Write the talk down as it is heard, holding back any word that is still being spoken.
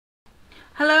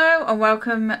Hello and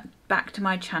welcome back to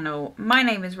my channel. My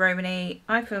name is Romany.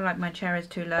 I feel like my chair is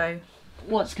too low.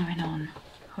 What's going on?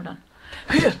 Hold on.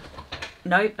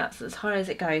 Nope, that's as high as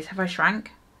it goes. Have I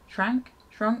shrank? Shrunk?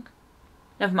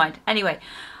 Never mind. Anyway,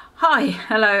 hi,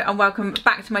 hello and welcome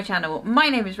back to my channel. My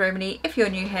name is Romany. If you're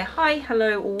new here, hi,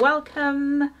 hello,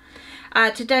 welcome.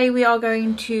 Today we are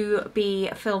going to be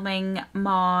filming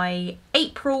my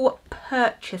April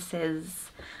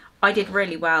purchases. I did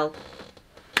really well.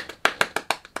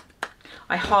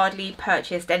 I hardly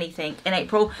purchased anything in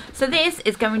April, so this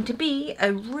is going to be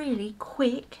a really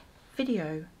quick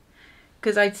video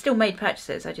because I still made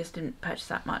purchases, I just didn't purchase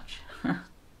that much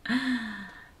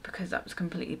because that was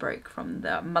completely broke from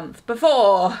the month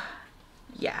before.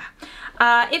 Yeah.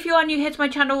 If you are new here to my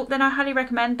channel, then I highly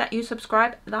recommend that you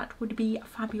subscribe. That would be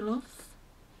fabulous.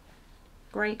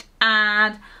 Great.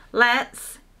 And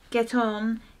let's get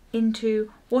on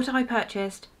into what I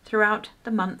purchased throughout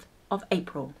the month of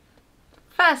April.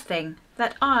 First thing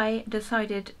that I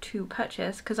decided to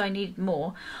purchase, because I needed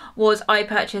more, was I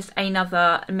purchased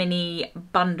another mini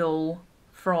bundle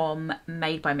from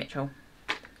Made by Mitchell.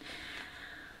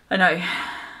 I know,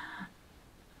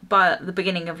 but the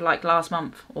beginning of like last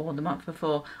month or the month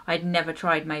before, I'd never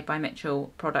tried Made by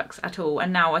Mitchell products at all,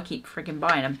 and now I keep freaking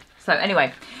buying them. So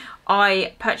anyway,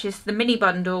 I purchased the mini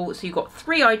bundle, so you got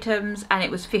 3 items and it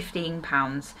was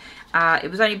 £15. It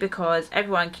was only because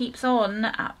everyone keeps on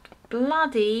at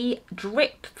bloody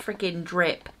drip. That's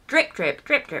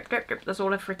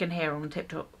all I freaking hear on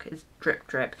TikTok is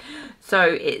drip. So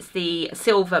it's the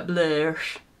silver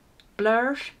blush.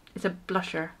 It's a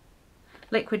blusher,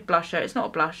 liquid blusher. It's not a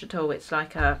blush at all, it's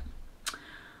like a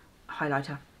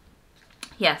highlighter.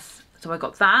 Yes, so I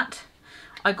got that.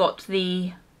 I got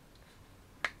the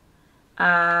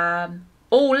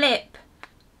all lip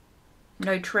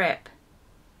no trip.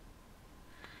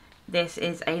 This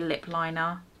is a lip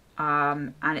liner.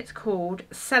 And it's called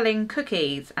Selling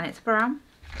Cookies and it's brown.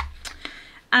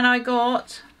 And I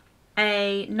got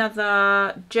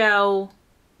another gel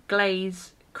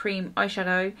glaze cream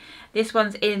eyeshadow. This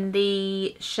one's in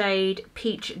the shade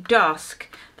Peach Dusk.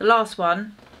 The last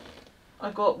one I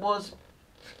got was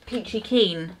Peachy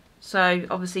Keen, so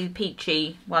obviously the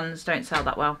peachy ones don't sell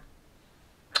that well.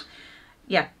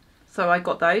 Yeah, so I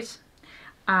got those.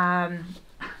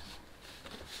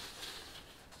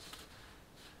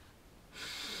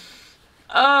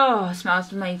 Oh, it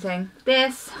smells amazing.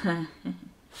 This, I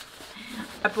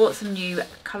bought some new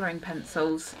colouring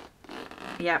pencils.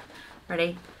 Yep,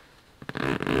 ready?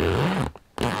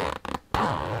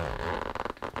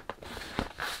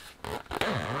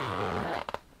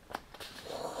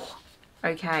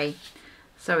 Okay,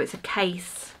 so it's a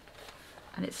case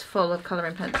and it's full of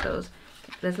colouring pencils.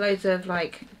 There's loads of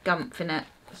like gumph in it,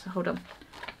 so hold on.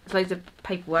 There's loads of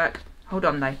paperwork. Hold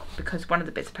on though, because one of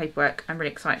the bits of paperwork I'm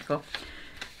really excited for.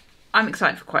 I'm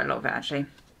excited for quite a lot of it actually.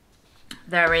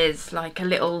 There is like a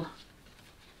little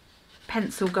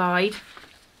pencil guide.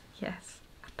 Yes,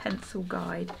 a pencil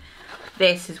guide.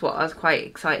 This is what I was quite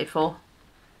excited for.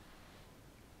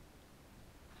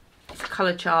 It's a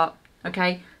colour chart,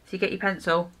 okay? So you get your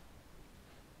pencil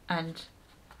and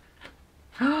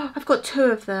I've got 2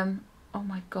 of them. Oh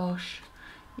my gosh.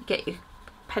 You get your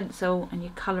pencil and you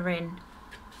colour in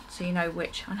so you know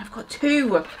which. And I've got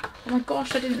 2. Oh my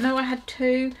gosh, I didn't know I had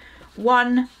 2.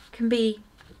 One can be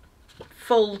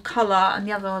full colour and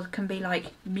the other can be like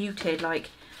muted,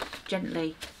 like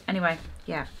gently. Anyway,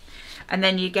 yeah. And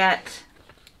then you get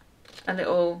a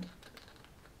little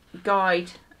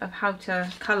guide of how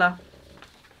to colour.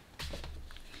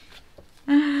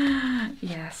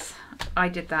 Yes, I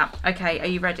did that. Okay, are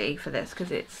you ready for this?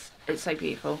 Because it's so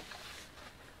beautiful.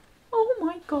 Oh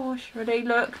my gosh, ready?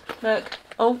 Look.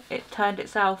 Oh, it turned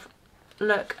itself.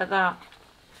 Look at that.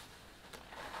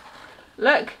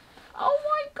 Look. Oh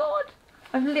my god.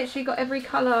 I've literally got every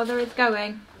colour there is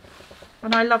going.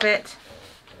 And I love it.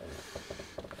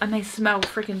 And they smell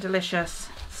freaking delicious.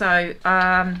 So,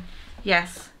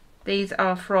 yes. These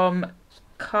are from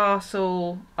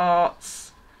Castle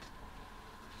Arts.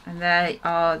 And they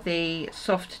are the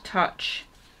soft touch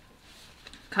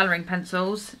colouring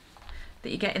pencils that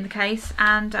you get in the case.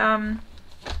 And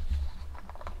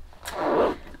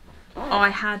I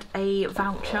had a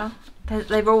voucher.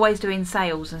 They're always doing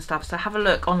sales and stuff, so have a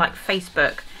look on like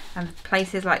Facebook and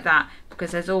places like that,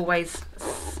 because there's always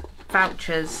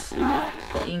vouchers that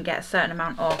you can get a certain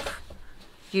amount off.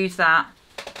 Use that.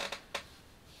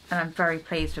 And I'm very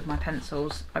pleased with my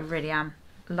pencils. I really am.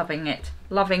 Loving it.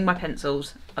 Loving my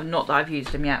pencils. Not that I've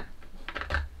used them yet.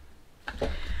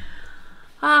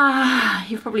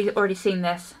 You've probably already seen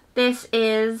this. This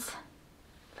is,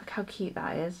 look how cute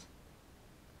that is.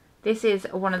 This is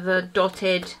one of the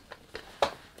dotted,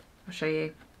 I'll show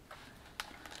you.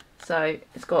 So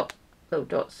it's got little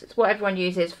dots. It's what everyone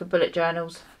uses for bullet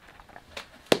journals.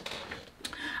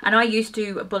 And I used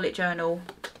to bullet journal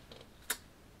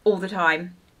all the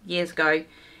time years ago.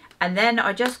 And then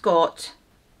I just got,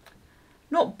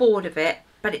 not bored of it,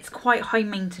 but it's quite high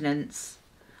maintenance.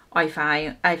 I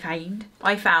found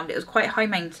it was quite high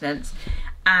maintenance,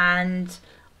 and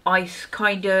I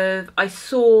saw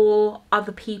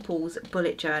other people's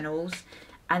bullet journals,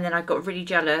 and then I got really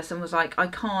jealous and was like, I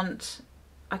can't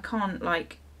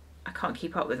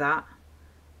keep up with that.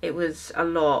 It was a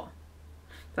lot.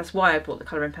 That's why I bought the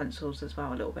colouring pencils as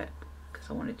well a little bit, because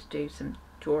I wanted to do some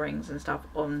drawings and stuff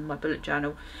on my bullet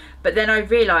journal. But then I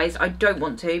realised I don't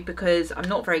want to, because I'm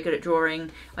not very good at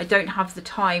drawing. I don't have the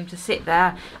time to sit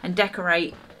there and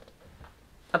decorate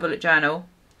a bullet journal,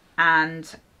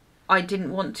 and I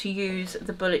didn't want to use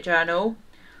the bullet journal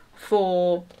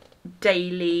for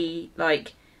daily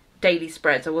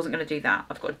spreads. I wasn't going to do that.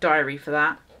 I've got a diary for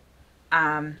that.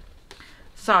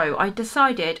 So I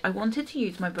decided I wanted to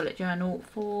use my bullet journal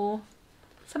for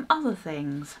some other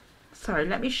things. So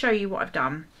let me show you what I've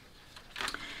done.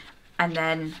 And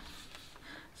then,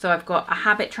 so I've got a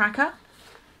habit tracker.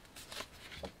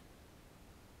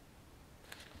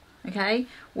 Okay,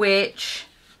 which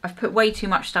I've put way too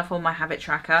much stuff on my habit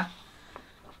tracker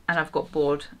and I've got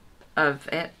bored of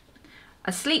it.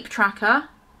 A sleep tracker,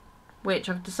 which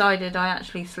I've decided I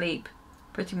actually sleep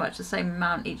pretty much the same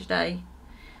amount each day.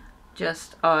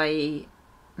 Just my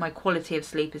quality of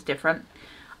sleep is different.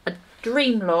 A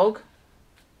dream log,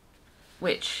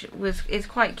 which is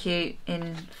quite cute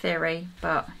in theory,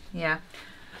 but yeah.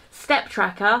 Step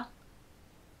tracker,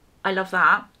 I love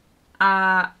that.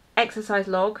 Exercise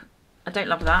log, I don't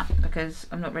love that because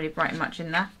I'm not really writing much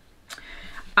in there.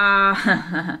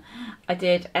 I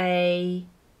did a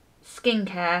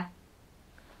skincare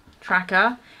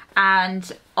tracker,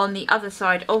 and on the other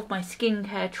side of my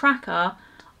skincare tracker,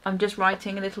 I'm just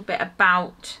writing a little bit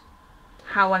about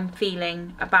how I'm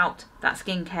feeling about that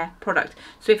skincare product.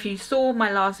 So if you saw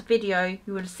my last video,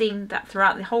 you would have seen that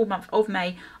throughout the whole month of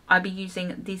May, I'll be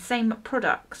using these same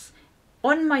products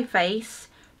on my face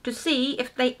to see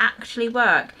if they actually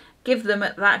work. Give them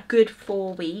that good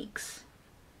 4 weeks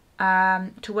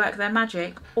to work their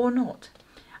magic or not.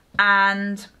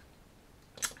 And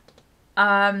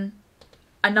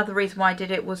another reason why I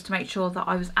did it was to make sure that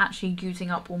I was actually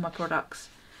using up all my products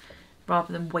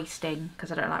rather than wasting,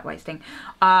 because I don't like wasting.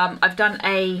 I've done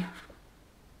a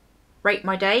rate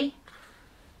my day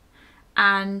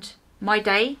and my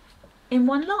day in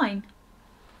one line,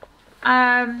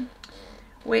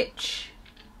 which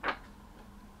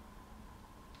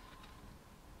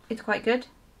is quite good.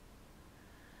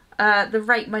 The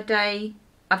rate my day,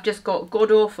 I've just got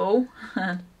god awful,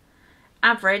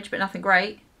 average but nothing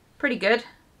great, pretty good,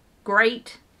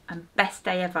 great, and best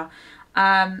day ever.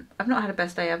 I've not had a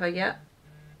best day ever yet,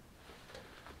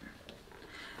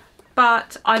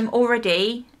 but I'm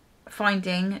already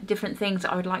finding different things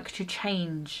that I would like to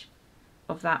change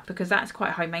of that, because that's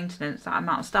quite high maintenance, that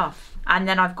amount of stuff. And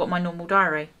then I've got my normal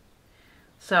diary,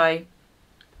 so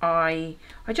I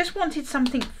just wanted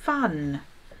something fun,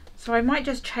 so I might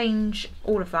just change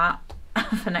all of that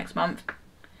for next month.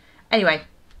 Anyway,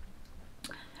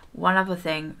 one other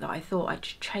thing that I thought I'd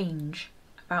change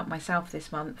about myself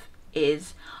this month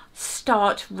is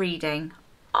start reading.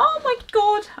 Oh my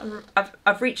god,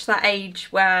 I've reached that age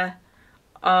where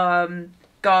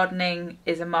gardening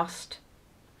is a must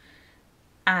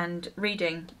and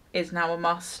reading is now a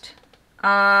must.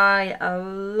 I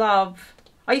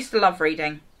used to love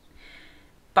reading,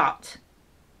 but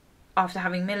after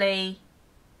having Millie,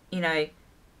 you know,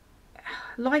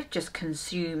 life just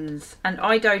consumes, and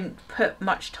I don't put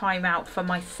much time out for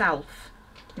myself.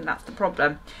 I think that's the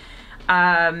problem.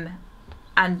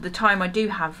 And the time I do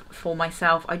have for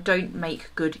myself, I don't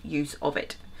make good use of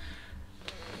it.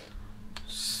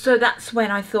 So that's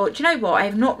when I thought, you know what, I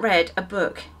have not read a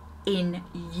book in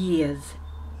years.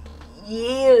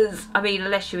 I mean,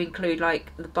 unless you include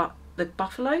like the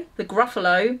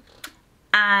Gruffalo,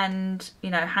 and, you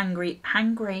know, hangry,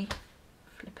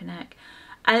 flipping heck.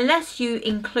 Unless you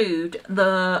include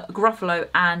the Gruffalo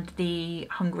and the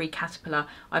Hungry Caterpillar,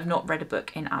 I've not read a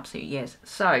book in absolute years.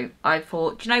 So I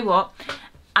thought, do you know what?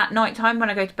 At night time when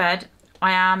I go to bed,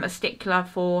 I am a stickler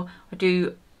for, I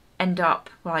do end up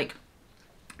like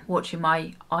watching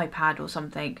my iPad or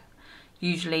something.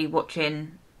 Usually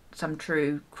watching some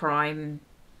true crime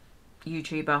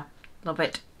YouTuber. Love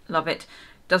it, love it.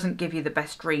 Doesn't give you the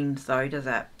best dreams though, does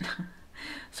it?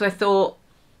 So I thought,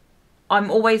 I'm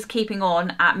always keeping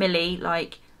on at Millie,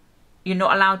 like, you're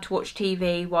not allowed to watch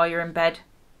TV while you're in bed.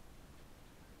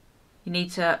 You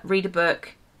need to read a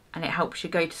book and it helps you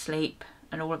go to sleep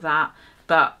and all of that.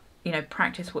 But, you know,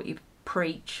 practice what you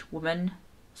preach, woman.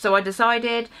 So I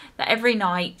decided that every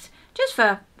night, just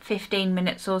for 15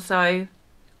 minutes or so,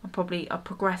 I'll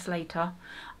progress later,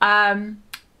 I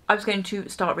was going to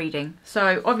start reading.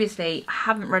 So obviously I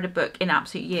haven't read a book in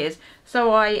absolute years,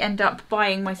 so I end up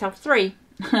buying myself 3.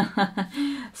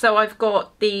 So I've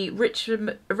got the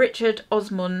Richard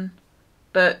Osman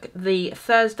book, The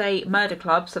Thursday Murder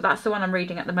Club. So that's the one I'm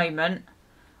reading at the moment.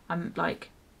 I'm like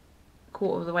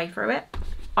quarter of the way through it.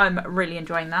 I'm really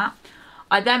enjoying that.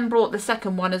 I then brought the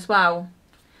second one as well,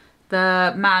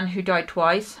 The Man Who Died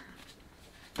Twice,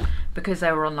 because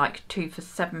they were on like 2 for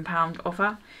 £7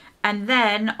 offer. And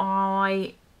then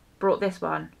I brought this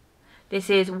one. This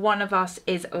is One of Us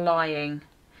Is Lying,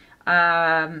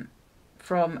 from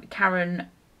Karen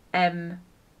M.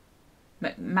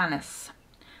 McManus.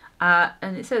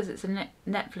 And it says it's a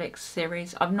Netflix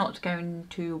series. I'm not going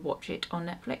to watch it on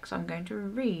Netflix. I'm going to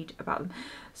read about them.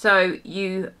 So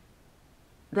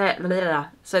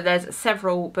there's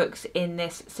several books in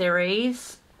this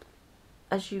series.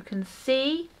 As you can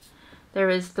see, there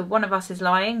is the One of Us Is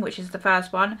Lying, which is the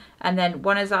first one, and then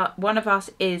One of Us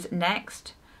Is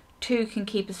next. 2 Can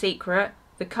Keep a Secret,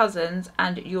 The Cousins,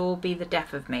 and You'll Be the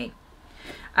Death of Me.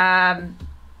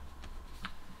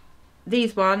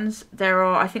 These ones,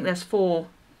 I think there's 4,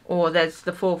 or there's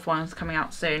the 4th one's coming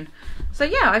out soon. So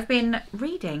yeah, I've been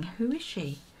reading. Who is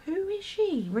she? Who is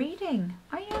she? Reading.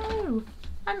 I know.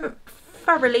 I'm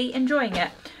thoroughly enjoying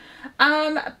it.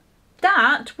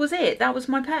 That was it. That was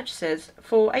my purchases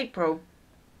for April.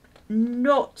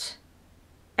 Not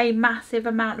a massive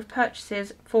amount of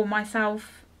purchases for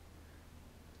myself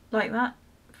like that.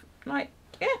 Like,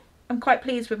 yeah, I'm quite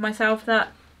pleased with myself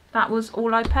that that was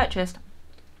all I purchased.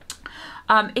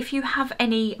 If you have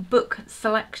any book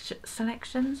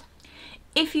selections,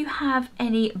 if you have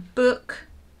any book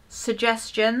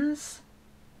suggestions,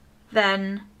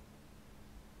 then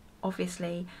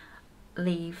obviously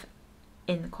leave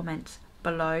in the comments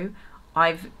below.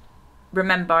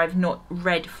 Remember, I've not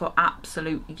read for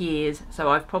absolute years, so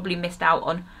I've probably missed out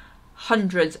on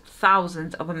hundreds,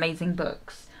 thousands of amazing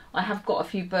books. I have got a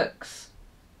few books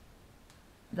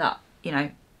that, you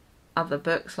know, other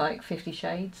books like 50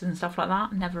 Shades and stuff like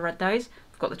that. Never read those.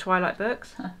 I've got the Twilight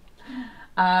books.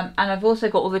 And I've also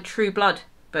got all the True Blood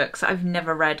books that I've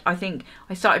never read. I think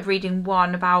I started reading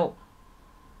one about,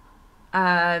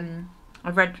 I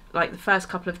read like the first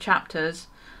couple of chapters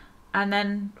and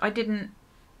then I didn't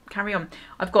carry on.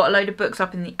 I've got a load of books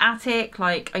up in the attic.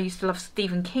 Like, I used to love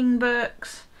Stephen King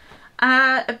books.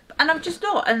 And I've just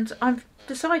not. And I've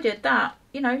decided that,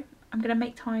 you know, I'm going to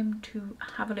make time to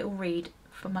have a little read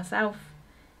for myself.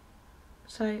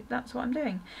 So that's what I'm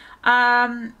doing.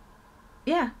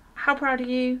 Yeah, how proud are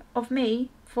you of me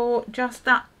for just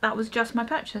that? That was just my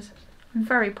purchase. I'm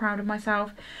very proud of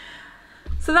myself.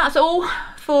 So that's all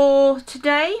for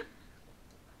today.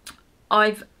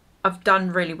 I've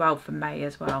done really well for May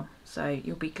as well, so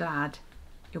you'll be glad,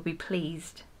 you'll be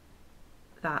pleased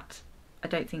that I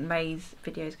don't think May's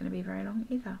video is going to be very long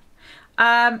either.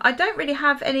 I don't really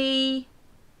have any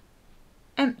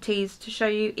empties to show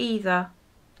you either.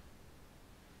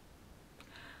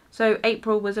 So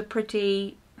April was a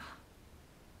pretty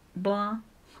blah.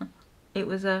 It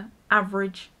was a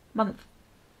average month.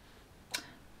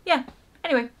 Yeah,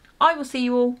 anyway, I will see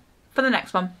you all for the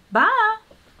next one. Bye!